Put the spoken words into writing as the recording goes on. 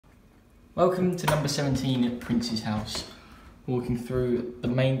Welcome to number 17 at Prince's house. Walking through the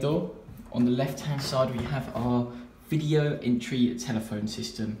main door. On the left hand side we have our video entry telephone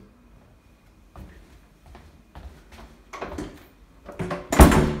system.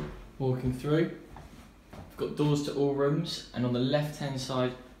 Walking through, we've got doors to all rooms, and on the left hand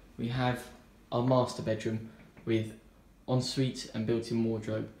side we have our master bedroom with ensuite and built-in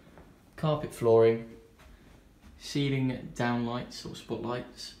wardrobe, carpet flooring, ceiling downlights or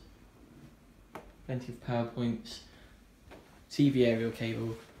spotlights, plenty of power points, TV aerial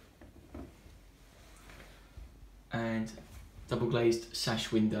cable, and double glazed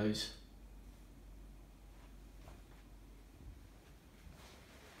sash windows.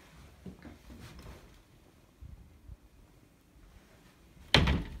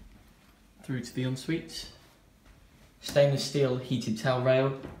 Through to the ensuite, stainless steel heated towel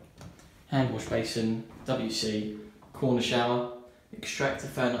rail, hand wash basin, WC, corner shower, extractor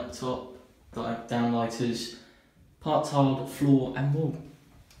fan up top, downlighters, part tiled floor and wall.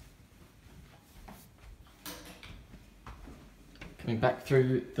 Coming back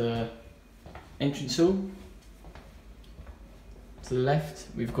through the entrance hall, to the left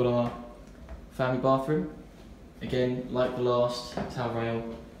we've got our family bathroom, again like the last, towel rail,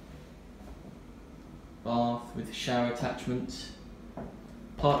 bath with shower attachments,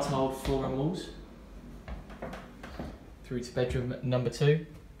 part tiled floor and walls. Through to bedroom number 2,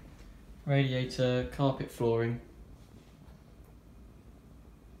 radiator, carpet flooring,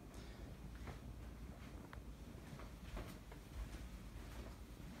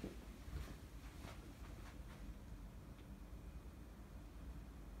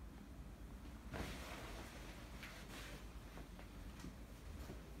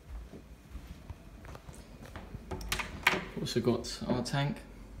 also got our tank,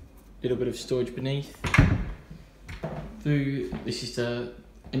 a little bit of storage beneath. Through, this is the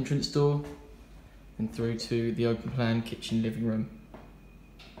entrance door, and through to the open plan kitchen living room.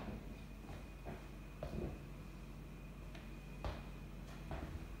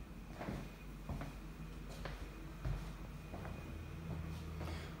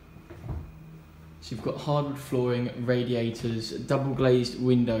 So you've got hardwood flooring, radiators, double glazed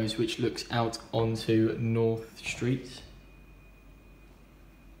windows which looks out onto North Street,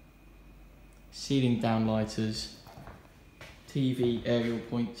 ceiling downlighters, TV aerial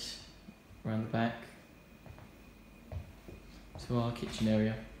points around the back to our kitchen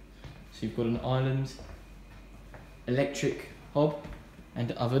area. So you've got an island, electric hob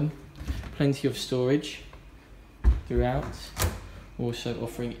and oven, plenty of storage throughout, also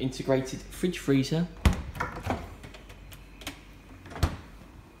offering integrated fridge freezer,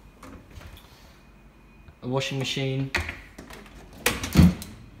 a washing machine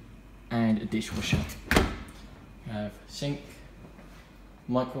and a dishwasher. We have sink,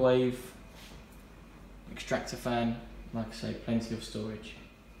 microwave, extractor fan, like I say, plenty of storage.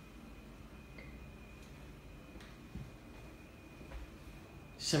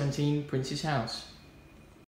 #17 Prince's house.